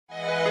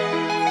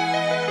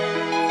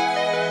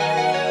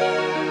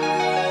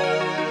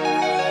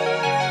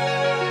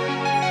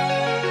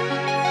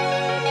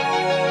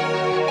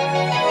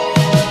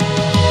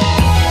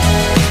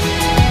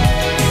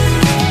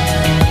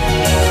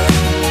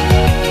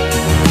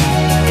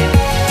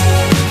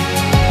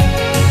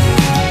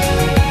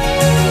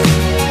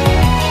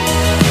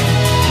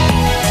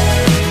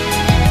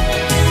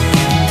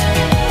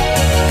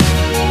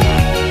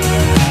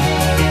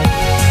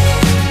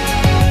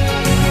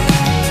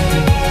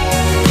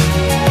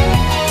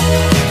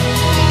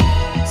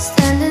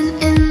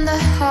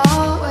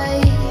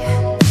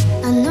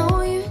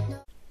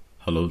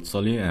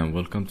Salih and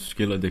welcome to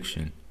Skill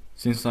Addiction.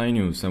 Since I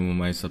knew some of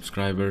my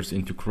subscribers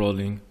into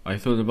crawling, I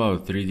thought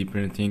about 3D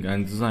printing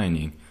and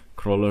designing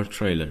crawler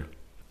trailer.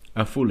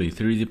 A fully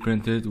 3D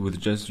printed with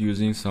just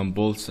using some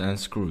bolts and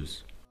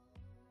screws.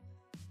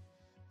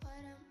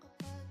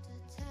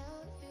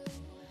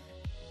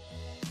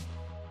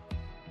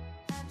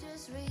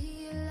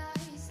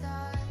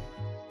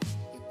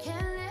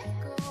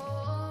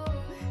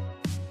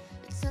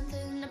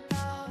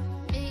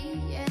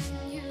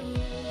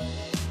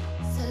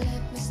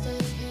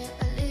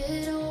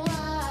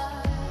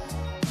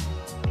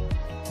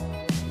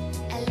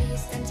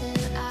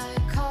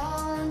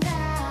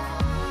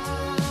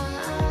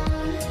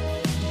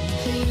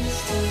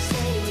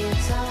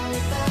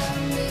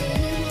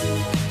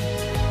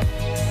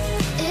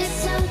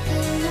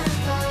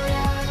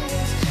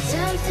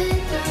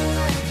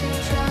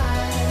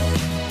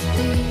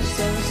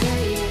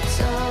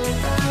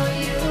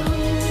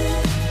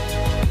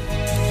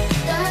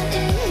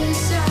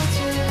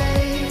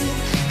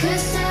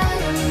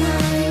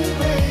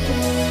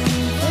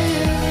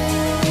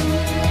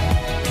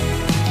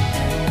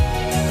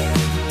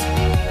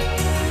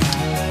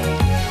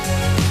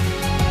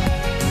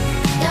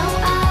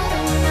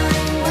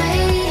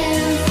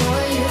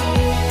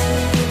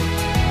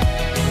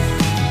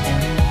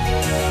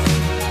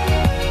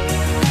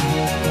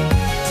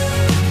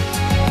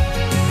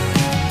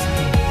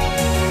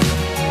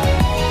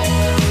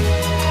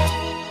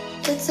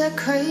 It's a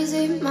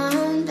crazy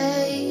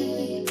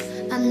Monday.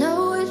 I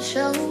know it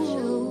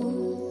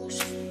shows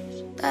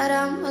that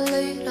I'm a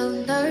little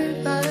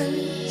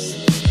nervous.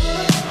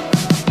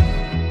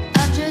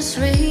 I've just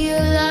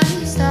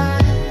realized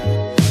that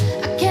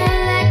I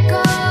can't let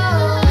go.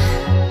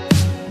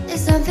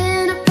 There's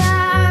something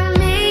about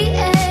me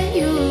and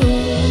you.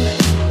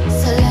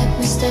 So let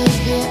me stay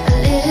here a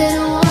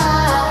little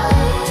while,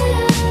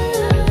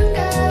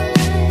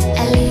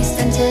 at least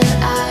until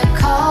I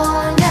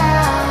calm down.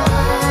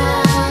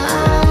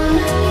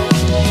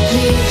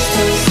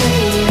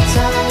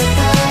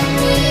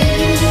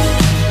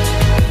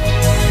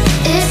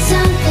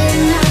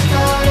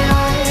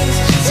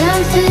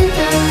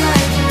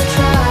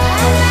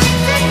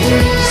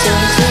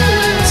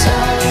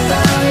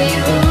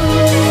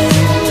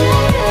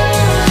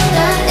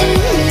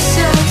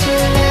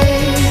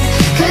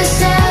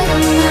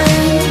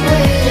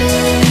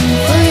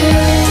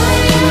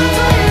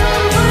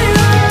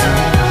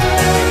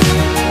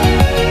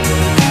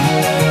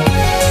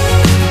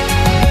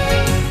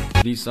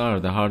 These are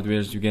the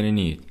hardwares you're gonna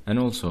need, and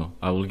also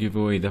I will give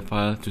away the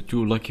file to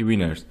 2 lucky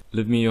winners.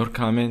 Leave me your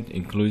comment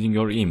including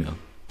your email.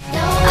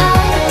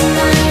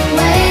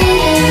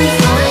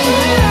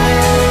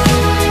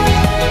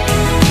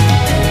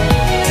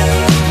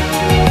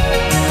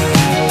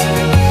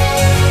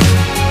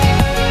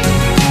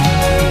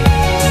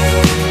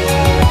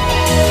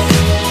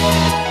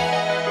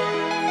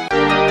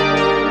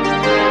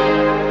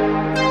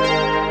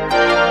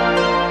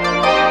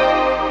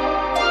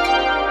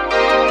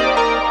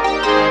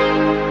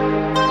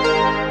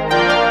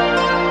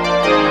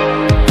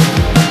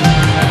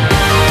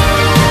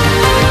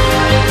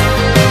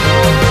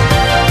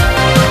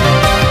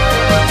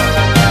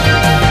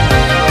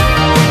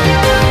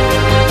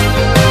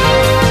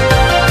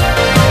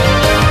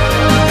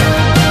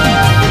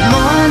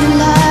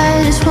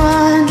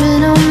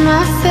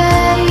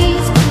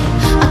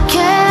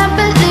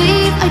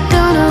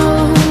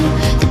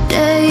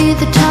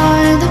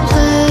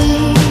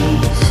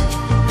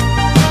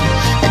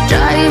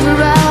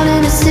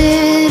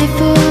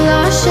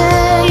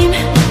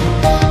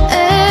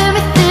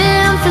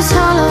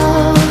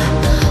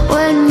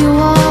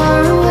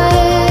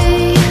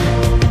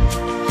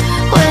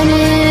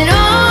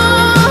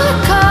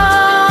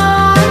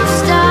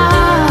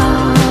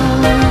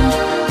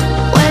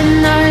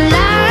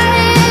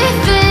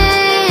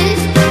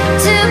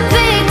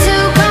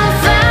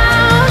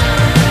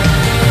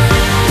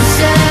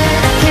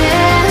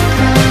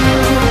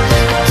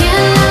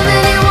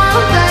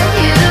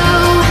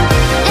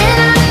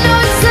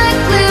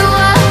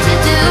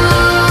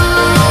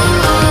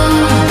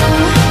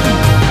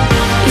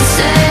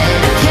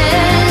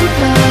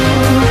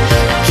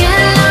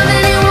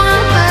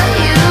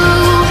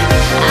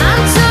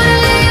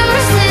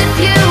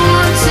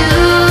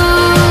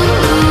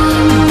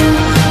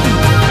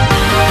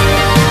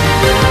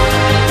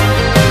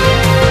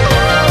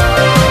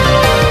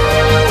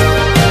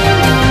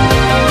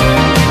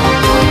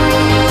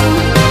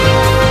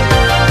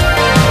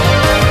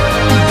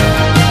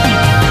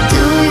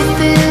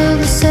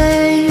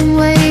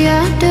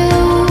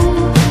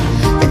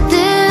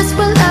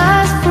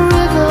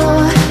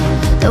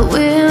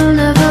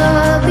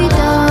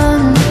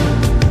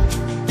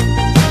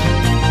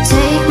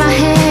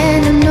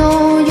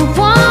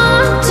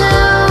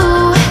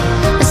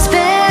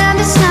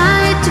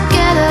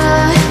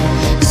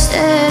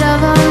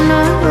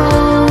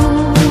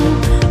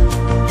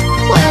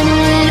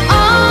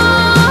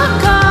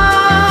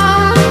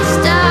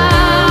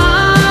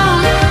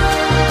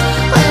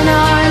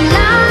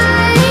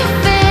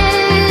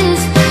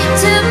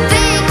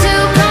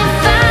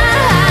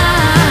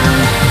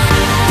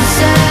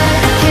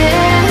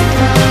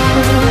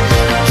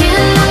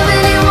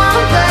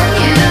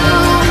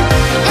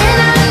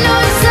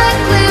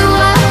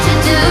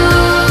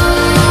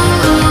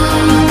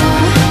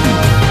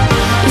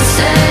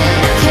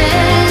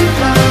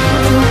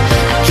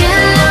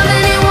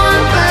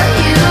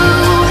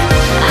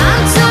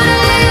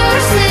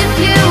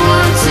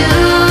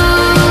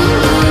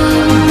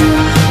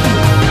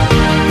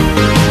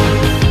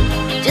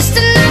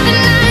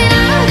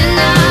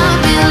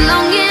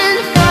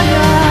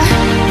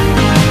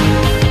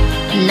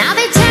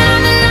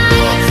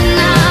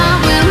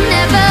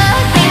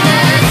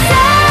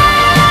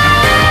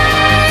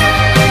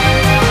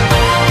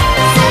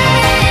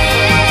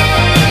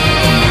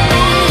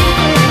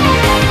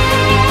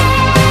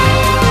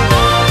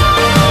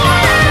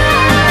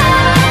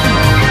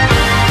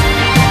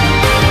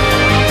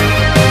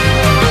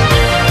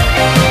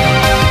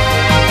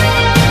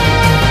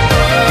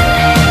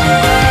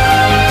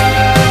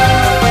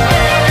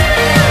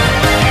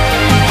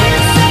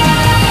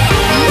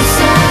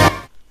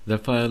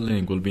 file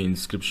link will be in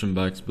description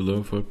box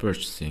below for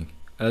purchasing.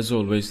 As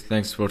always,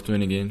 thanks for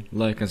tuning in,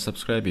 like and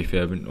subscribe if you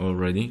haven't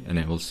already, and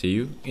I will see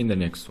you in the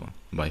next one.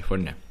 Bye for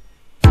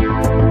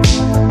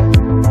now.